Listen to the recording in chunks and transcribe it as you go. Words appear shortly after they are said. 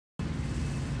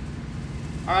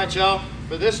All right, y'all,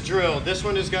 for this drill, this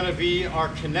one is going to be our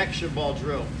connection ball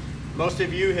drill. Most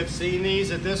of you have seen these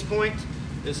at this point.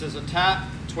 This is a tap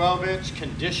 12-inch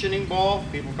conditioning ball.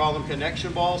 People call them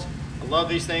connection balls. I love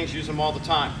these things, use them all the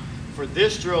time. For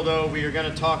this drill though, we are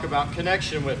going to talk about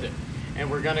connection with it.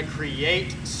 And we're going to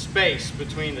create space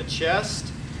between the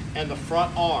chest and the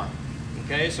front arm.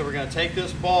 Okay, so we're going to take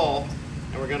this ball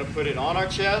and we're going to put it on our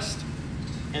chest,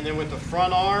 and then with the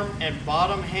front arm and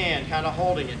bottom hand kind of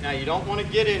holding it. Now you don't want to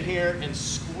get in here and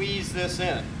squeeze this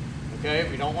in. Okay,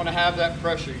 we don't want to have that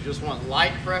pressure. You just want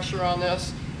light pressure on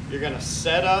this. You're going to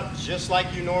set up just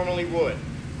like you normally would.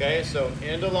 Okay, so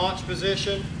into launch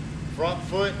position, front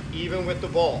foot even with the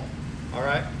ball. All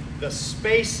right, the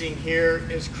spacing here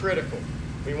is critical.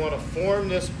 We want to form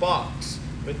this box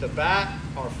with the back,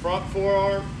 our front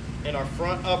forearm, and our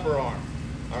front upper arm.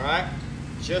 All right,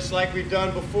 just like we've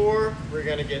done before, we're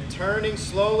going to get turning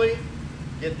slowly,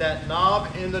 get that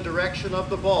knob in the direction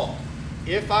of the ball.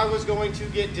 If I was going to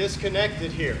get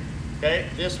disconnected here, okay,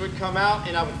 this would come out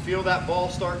and I would feel that ball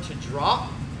start to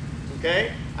drop.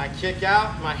 Okay, I kick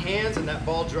out my hands and that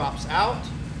ball drops out.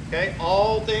 Okay,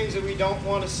 all things that we don't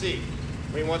want to see.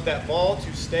 We want that ball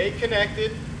to stay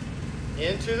connected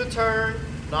into the turn,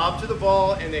 knob to the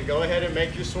ball, and then go ahead and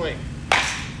make your swing.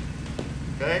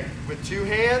 Okay, with two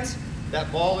hands, that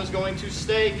ball is going to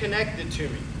stay connected to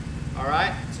me. All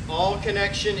right, it's all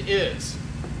connection is.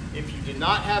 If you did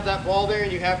not have that ball there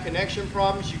and you have connection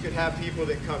problems, you could have people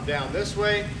that come down this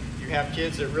way. You have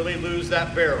kids that really lose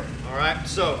that barrel. All right,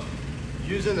 so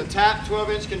using the tap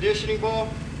 12-inch conditioning ball,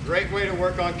 great way to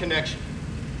work on connection.